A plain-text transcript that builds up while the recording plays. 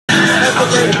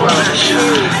Here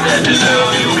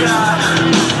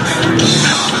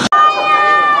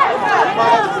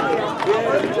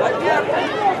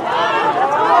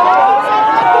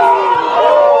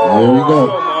we go.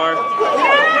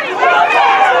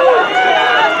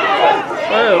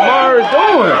 What is Amar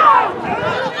doing?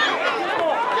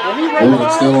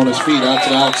 Moving still on his feet out to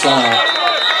the outside.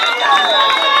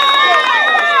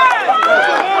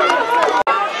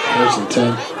 First and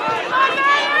 10.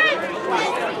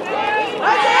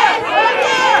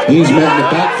 He's met in the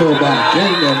backfield by a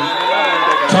gang of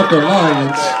Tucker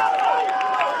Lions.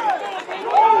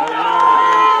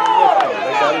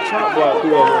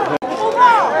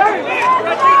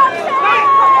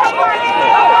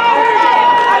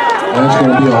 That's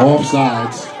going to be an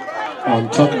offsides on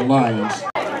Tucker Lions.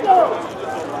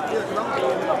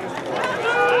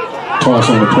 Toss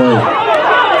on the play.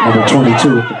 Number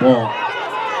 22 with the ball.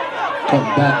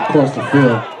 Cutting back across the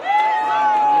field.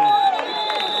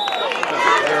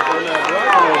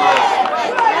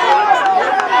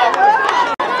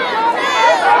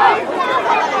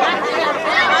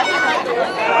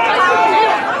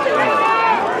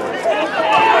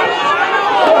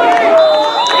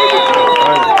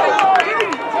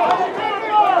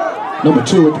 Number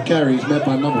 2 with the carry is met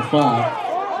by number 5.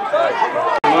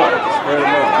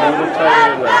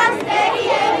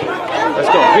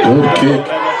 Good kick.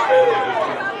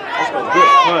 Let's go. Good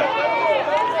punt.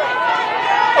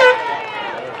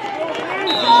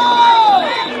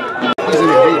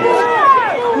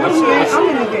 I'm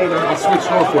in the game. I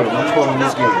switched off with him. I'm calling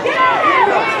this game.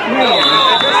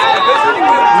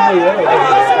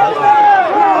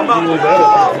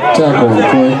 Tackle on the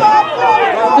play.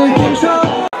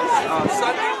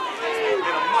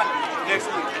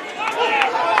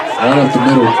 Right up the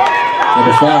middle.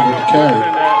 Number 5 with the carry.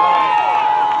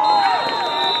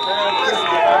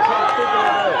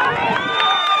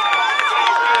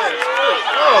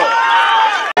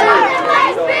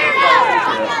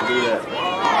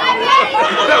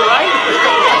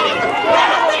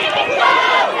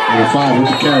 Number 5 with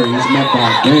the carry. He's met by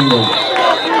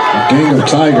a gang of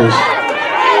Tigers.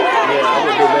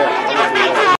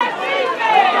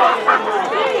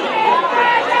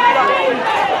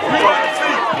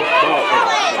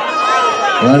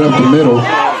 Right up the middle.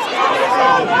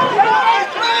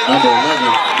 Number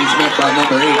 11. He's met by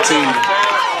number 18.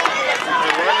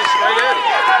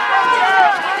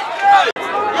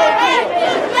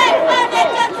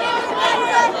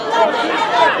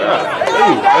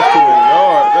 That's too many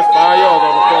yards. That's 5 yards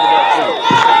on the quarterback too.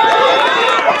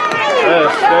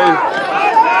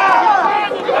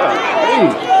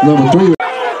 Number 3. Hit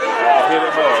it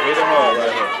hard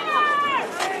right here.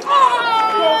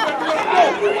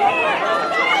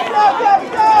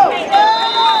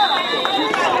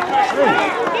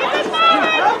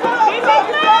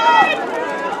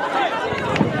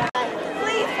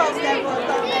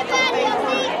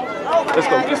 Let's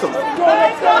go get some.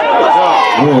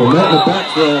 Oh, met in the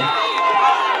backfield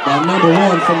by number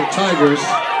 1 from the Tigers.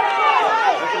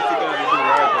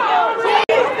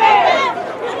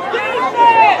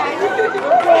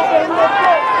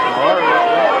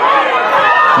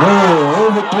 Oh,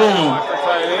 overthrown.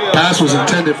 Pass was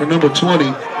intended for number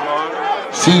 20,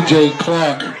 C.J.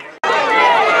 Clark. Don't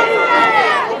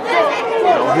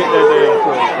hit that damn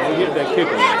play. Don't hit that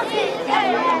kicker.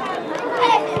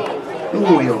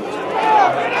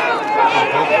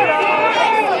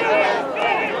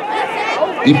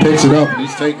 He picks it up and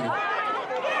he's taking it.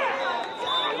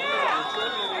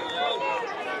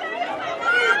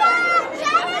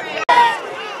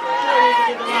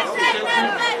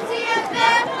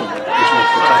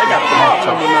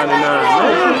 Number 99.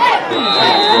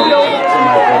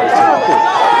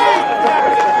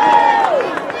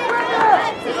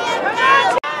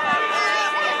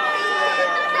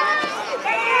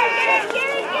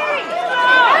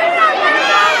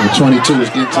 And 22 is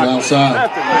getting to the outside.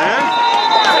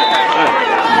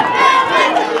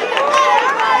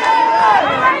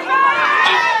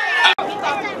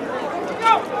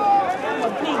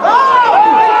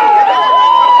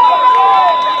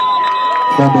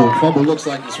 Fumble looks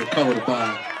like it's recovered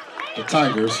by the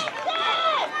Tigers.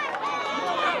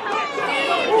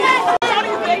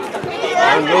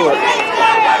 I knew it.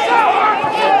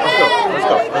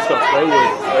 Let's go. Stay with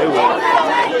it.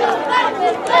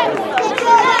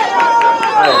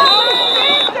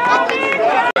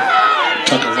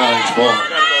 Tucker Lions ball.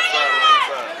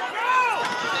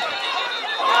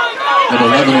 Number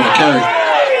 11 on the carry.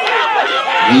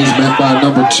 He's met by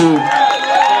number 2.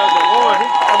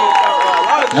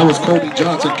 That was Kobe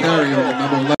Johnson carry on the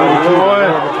number 11. The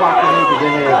clock in,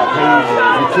 then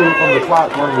they from the clock,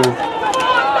 one move.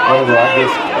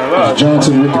 It's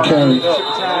Johnson with the carry.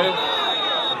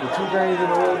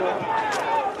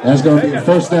 That's going to be the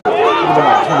first down.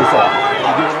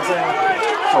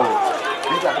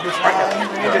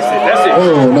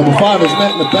 Oh, number 5 is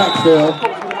met in the backfield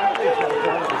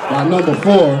by number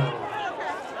 4.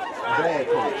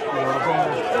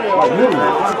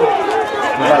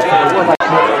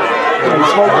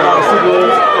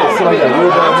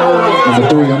 Number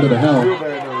 3 under the helm.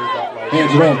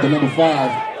 Hands it off to number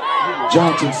 5.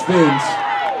 Johnson spins.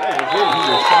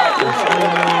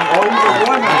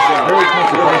 Very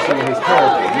controversial in his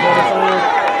character. You know what I'm saying?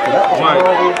 So that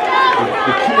was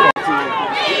the key.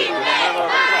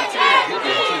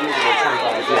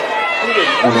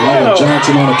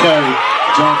 Johnson on the carry.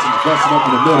 Johnson's busting up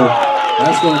in the middle.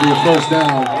 That's going to be a first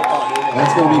down.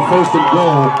 That's going to be first and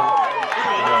goal.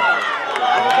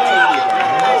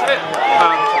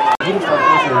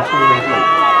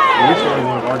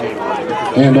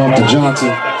 Hand off to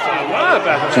Johnson.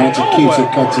 Johnson keeps it,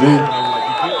 cuts it in.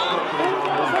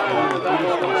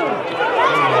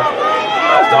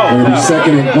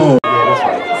 32nd and goal.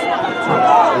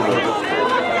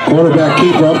 Quarterback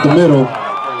keeper up the middle.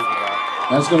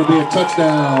 That's going to be a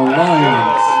touchdown,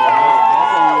 Lions.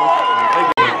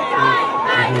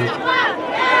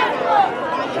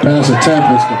 Pass attempt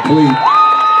is complete.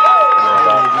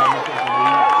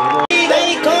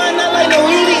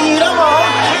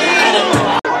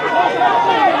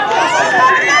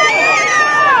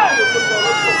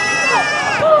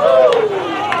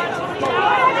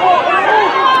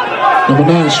 Number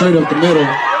 9 straight up the middle.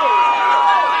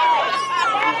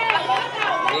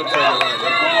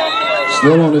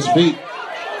 Still on his feet.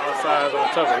 Outside on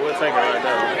Tucker. We'll take it right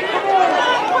now.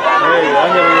 Hey, I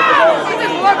never get the phone.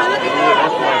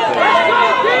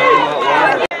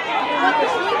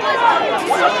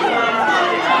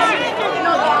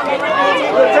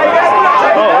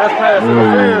 Oh, that's pass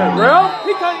interference, bro.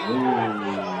 He can't.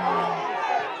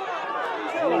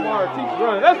 Lamar keeps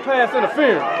running. That's pass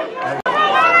interference.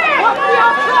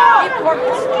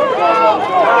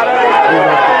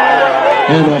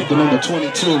 Hand off to number 22.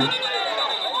 We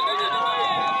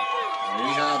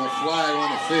have a flag on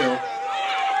the field.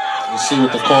 Let's see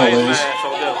what the call is.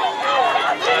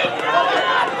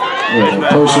 Yeah, a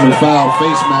personal foul,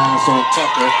 face mask on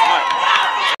Tucker.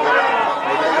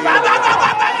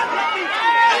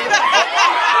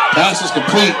 Pass is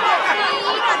complete.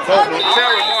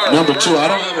 Number 2. I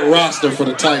don't have a roster for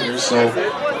the Tigers, so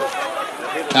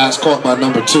pass caught by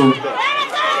number 2.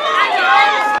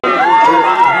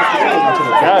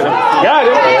 Got it. Got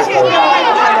it.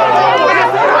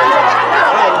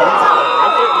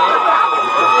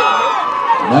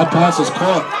 And that pass is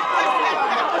caught.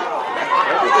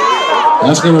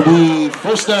 That's going to be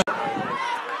first down.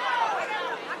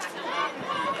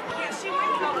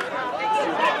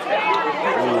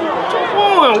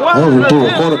 Overthrew.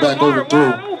 Quarterback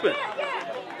overthrew.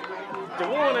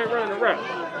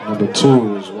 Number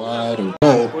 2 is wide open.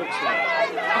 Okay,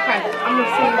 I'm gonna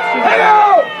see.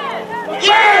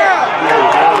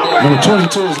 Number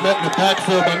 22 is met in the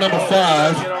backfield by number 5.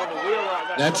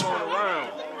 That's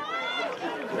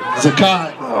Zakai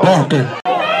Barker.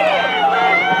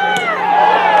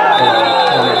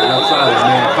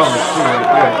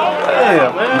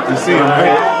 You see him,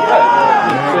 man.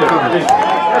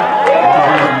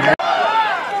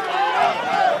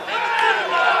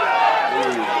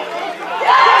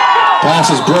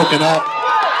 Pass is broken up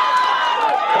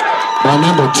by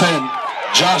number 10,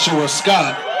 Joshua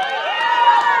Scott,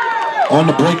 on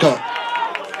the breakup.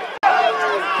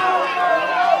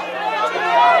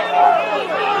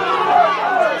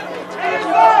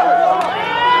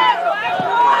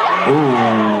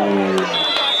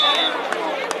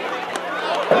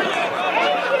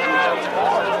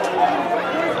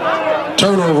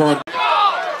 Turnover on.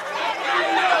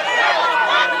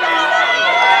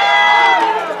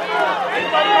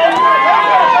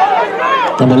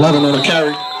 Number 11 on the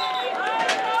carry.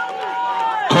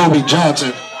 Kobe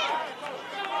Johnson.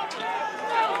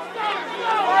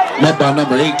 Met by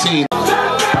number 18.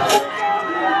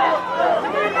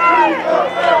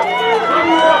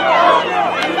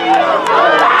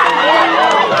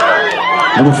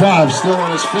 Number 5 still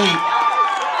on his feet.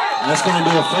 That's going to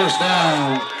be a first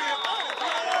down.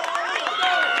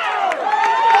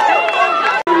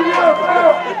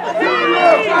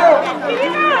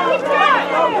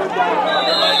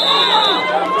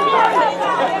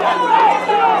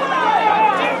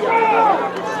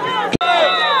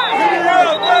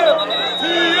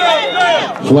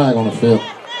 Flag on the field.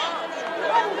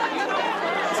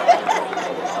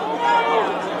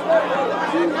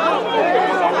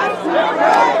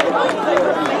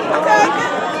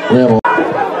 We have a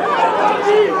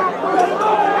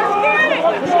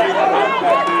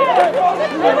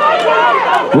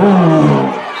Number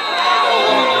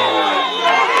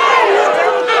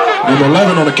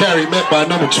 11 on the carry met by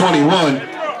number 21.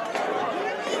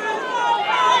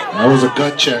 That was a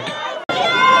gut check.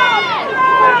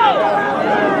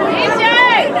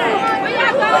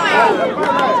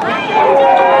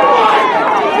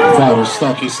 Foul was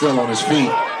stuck. He's still on his feet.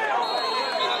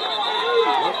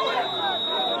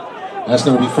 That's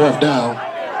going to be 4th down.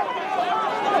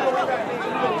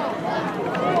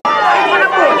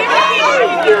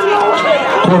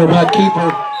 Quarterback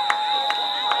keeper.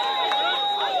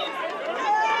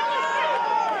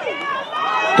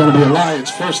 Going to be a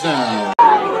Lions 1st down.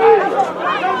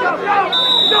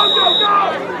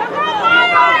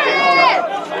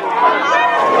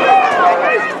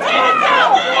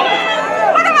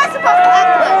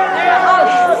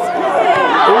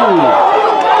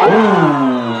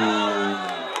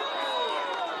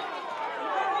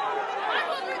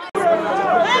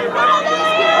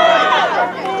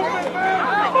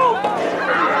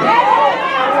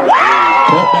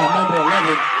 Caught by number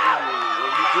 11.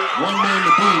 1 man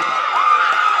to beat.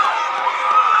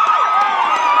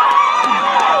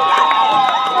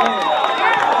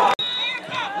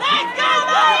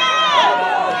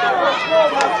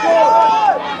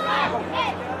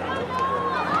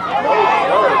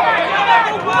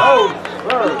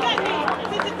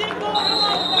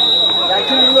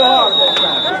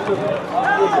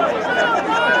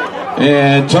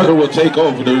 And Tucker will take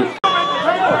over.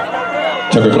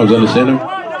 Tucker comes in the center.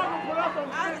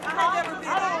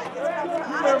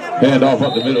 Hand off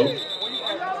up the middle.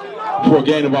 For a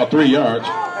gain about 3 yards.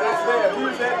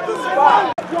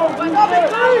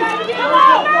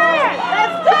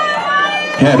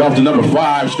 Hand off to number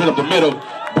 5, straight up the middle.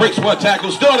 Breaks one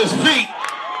tackle, still on his feet.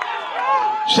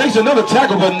 Shakes another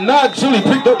tackle, but not till he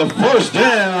picked up the 1st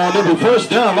down. It'll be 1st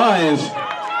down Lions.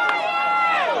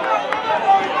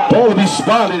 Ball will be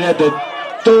spotted at the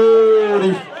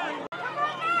 30.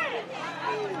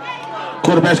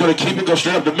 Quarterback's going to keep it, go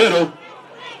straight up the middle.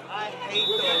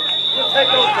 Take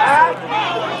those 5.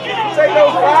 Take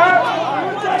those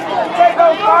 5. Take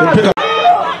those 5.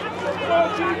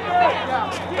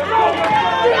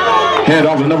 Hand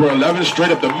off to number 11,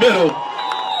 straight up the middle.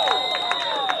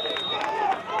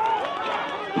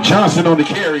 Johnson on the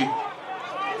carry.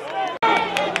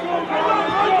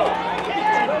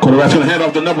 Quarterback's going to hand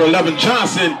off to number 11,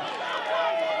 Johnson.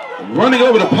 Running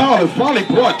over the Pollard, finally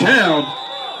brought down.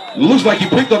 Looks like he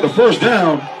picked up the 1st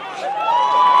down.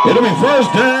 It'll be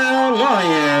 1st down,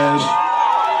 Lions.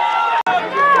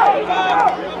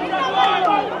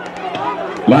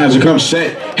 Lions will come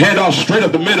set. Hand off straight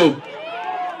up the middle.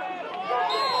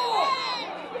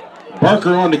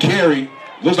 Barker on the carry.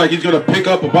 Looks like he's going to pick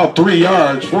up about 3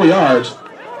 yards, 4 yards.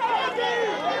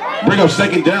 Bring up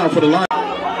 2nd down for the Lions.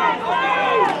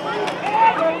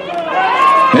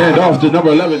 Hand off to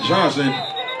number 11, Johnson.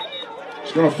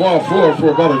 It's going to fall forward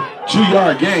for about a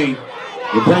 2-yard gain.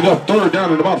 We'll bring up 3rd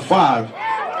down at about 5.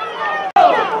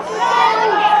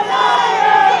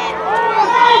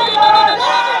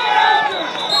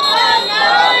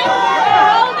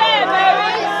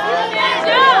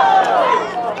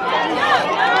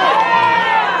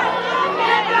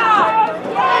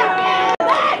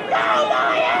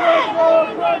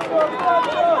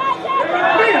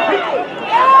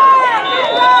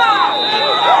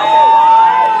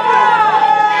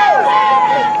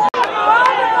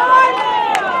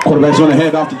 Quarterback's going to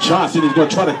hand off to Johnson. He's going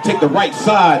to try to take the right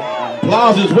side.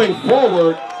 Plows his way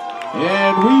forward.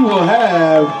 And we will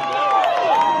have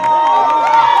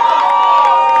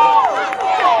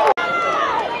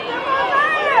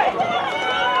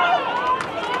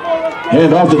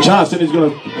hand off to Johnson. He's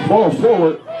going to fall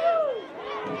forward.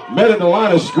 Met at the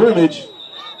line of scrimmage.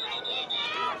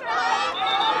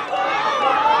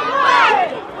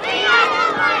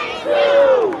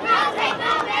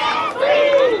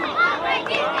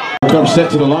 Comes set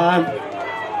to the line.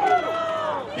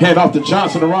 Hand off to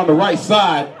Johnson around the right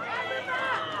side.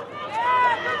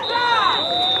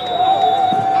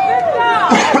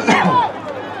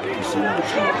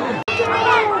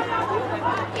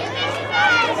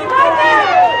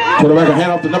 Quarterback will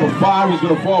hand off to number 5. He's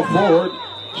going to fall forward,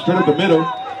 straight up the middle.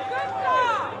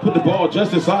 Put the ball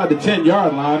just inside the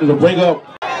 10-yard line. It'll bring up.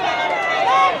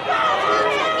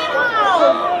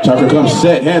 Tucker comes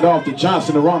set. Hand off to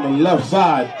Johnson around the left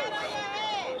side.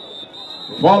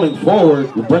 Falling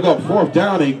forward, will bring up 4th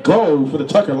down and goal for the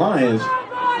Tucker Lions.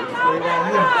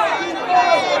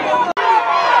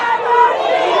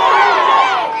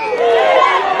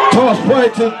 Toss play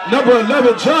to number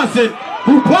 11, Johnson,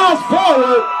 who plows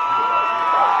forward.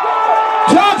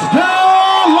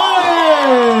 Touchdown,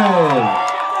 Lions!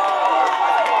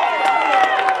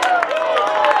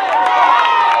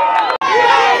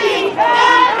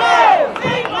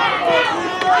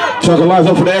 Tucker lines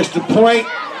up for the extra point.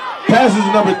 Passes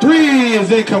number 3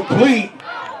 is incomplete.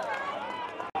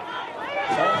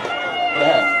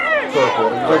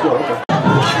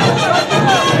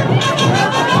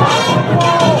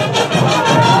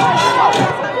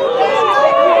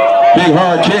 Big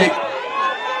hard kick.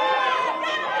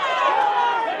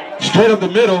 Straight up the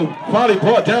middle. Finally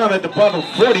brought down at the bottom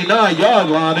 49-yard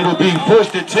line. It'll be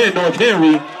 1st and 10 North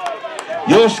Henry.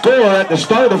 Your score at the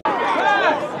start of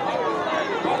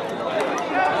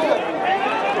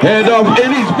and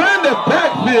he's been in the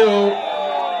backfield.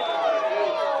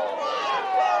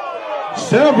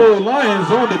 Several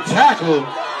Lions on the tackle.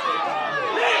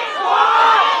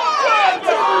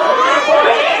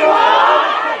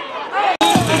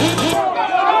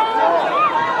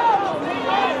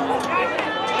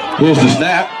 Here's the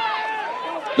snap.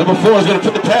 Number 4 is going to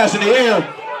put the pass in the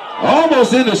air.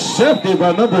 Almost intercepted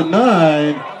by number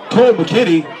 9, Cole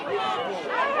McKinney.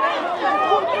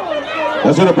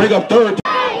 That's going to bring up 3rd.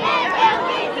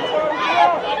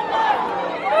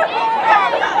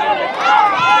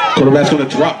 Quarterback's going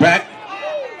to drop back.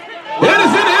 It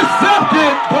is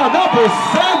intercepted by number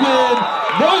 7,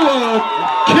 Noah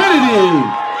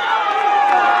Kennedy.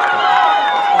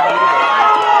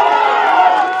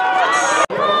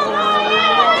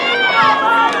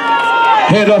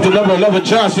 Hand off to number 11,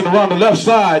 Johnson, around the left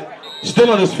side. Still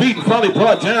on his feet and finally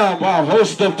brought down by a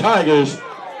host of Tigers.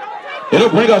 It'll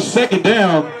bring us 2nd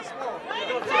down.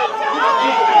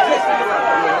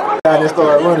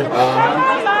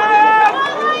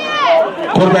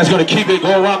 Quarterback's going to keep it,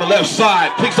 go around the left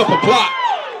side, picks up a block,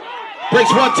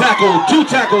 breaks 1 tackle, 2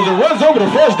 tackles, and runs over the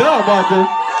 1st down marker.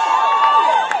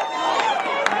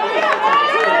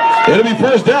 It'll be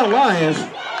 1st down Lions.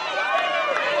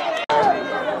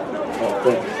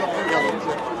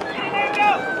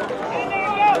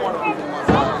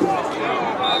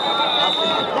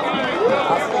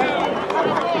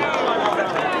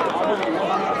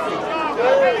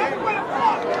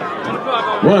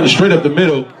 Run straight up the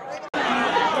middle.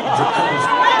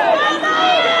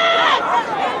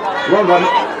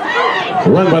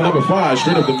 Run by number 5,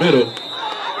 straight up the middle.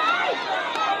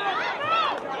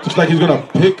 Looks like he's going to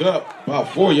pick up about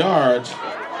 4 yards.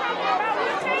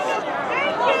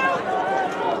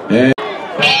 And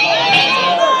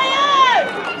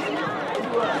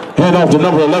hand off to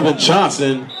number 11,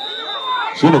 Johnson.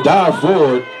 He's going to dive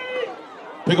forward.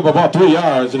 Pick up about 3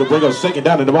 yards. It'll bring us 2nd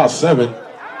down at about 7.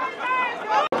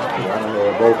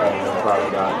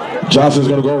 Johnson's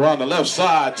going to go around the left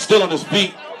side, still on his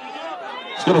feet.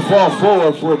 He's going to fall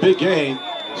forward for a big gain.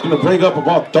 He's going to bring up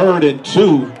about 3rd and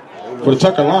 2 for the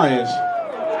Tucker Lions.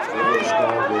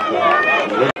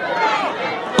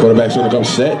 Quarterback's going to come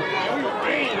set.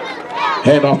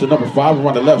 Hand off to number 5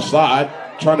 around the left side,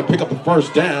 trying to pick up the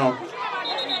 1st down.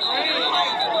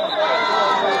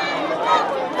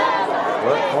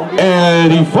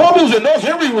 And he fumbles and North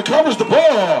Henry recovers the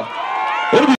ball.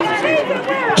 It'll be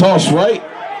toss right.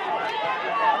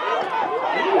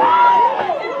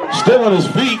 Still on his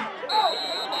feet.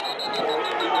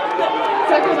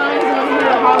 Tucker Lions on here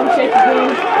at Harlem Shake again.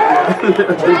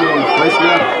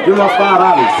 Give him $5.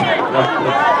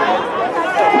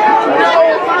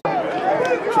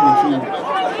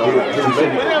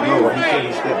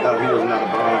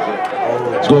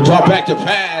 He's going to drop back to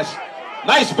pass.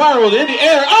 Nice spiral in the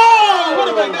air. Oh, what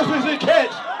a magnificent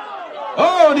catch.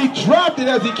 Oh, and he dropped it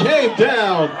as he came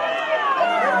down.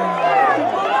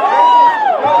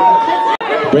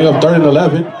 Bring up 3rd and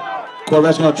 11.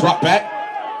 Quarterback's going to drop back.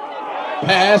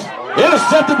 Pass.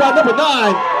 Intercepted by number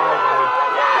 9.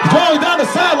 Throwing down the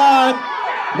sideline.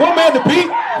 1 man to beat.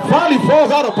 Finally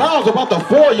falls out of bounds about the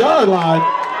 4-yard line.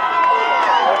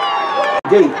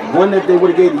 One that they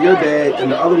would have gave to your dad,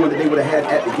 and the other one that they would have had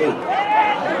at the gate.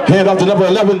 Hand off to number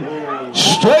 11.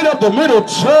 Straight up the middle.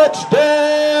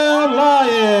 Touchdown,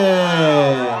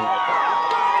 Lions.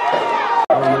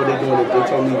 I don't know what they're doing. They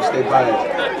told me to stay by it.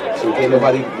 So can't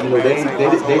nobody, they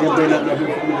didn't bring nothing up here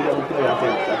for me to let me play. I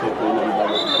can't play nothing about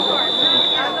it.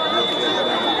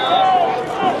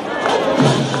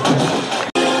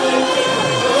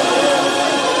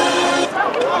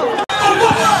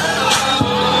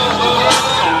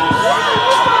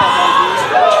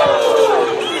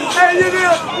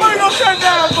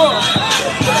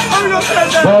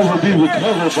 Ball will be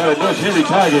recovered by the North Henry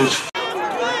Tigers.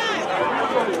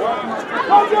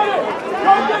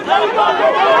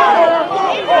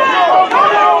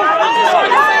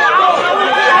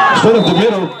 Straight up the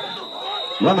middle,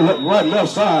 run the right left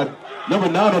side, number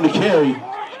 9 on the carry.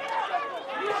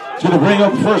 It's going to bring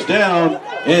up 1st down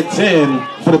and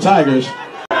 10 for the Tigers.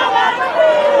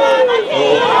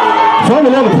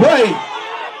 Fumble on the play.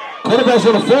 Quarterback's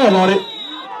going to fall on it.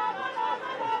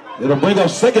 It'll bring up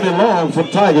 2nd and long for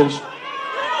the Tigers.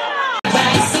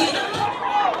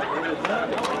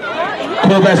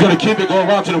 Quarterback's going to keep it, go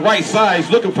around to the right side. He's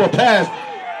looking for a pass.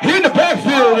 He in the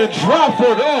backfield and drop for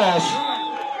a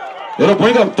loss. It'll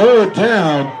bring up 3rd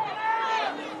down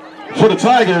for the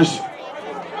Tigers.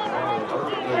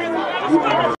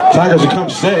 Tigers will come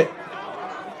set.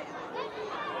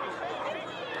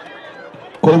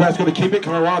 Quarterback's going to keep it,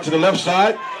 come around to the left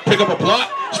side, pick up a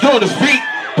block, still on his feet,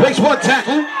 breaks 1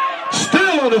 tackle,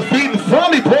 still on his feet, and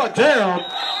finally brought down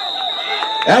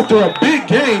after a big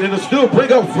gain, and it'll still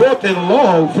bring up 4th and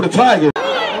long for the Tigers.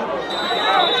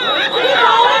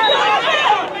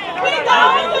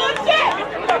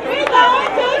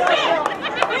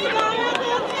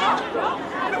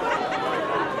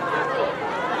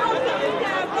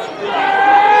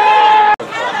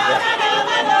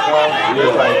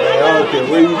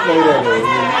 Where you play that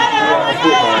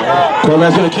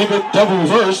Quarterback's going to keep it, double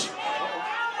reverse.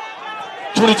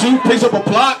 22 picks up a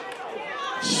block,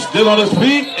 still on his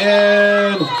feet,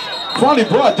 and finally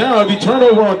brought down. It'll be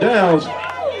turnover on downs.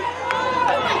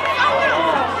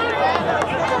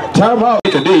 Timeout.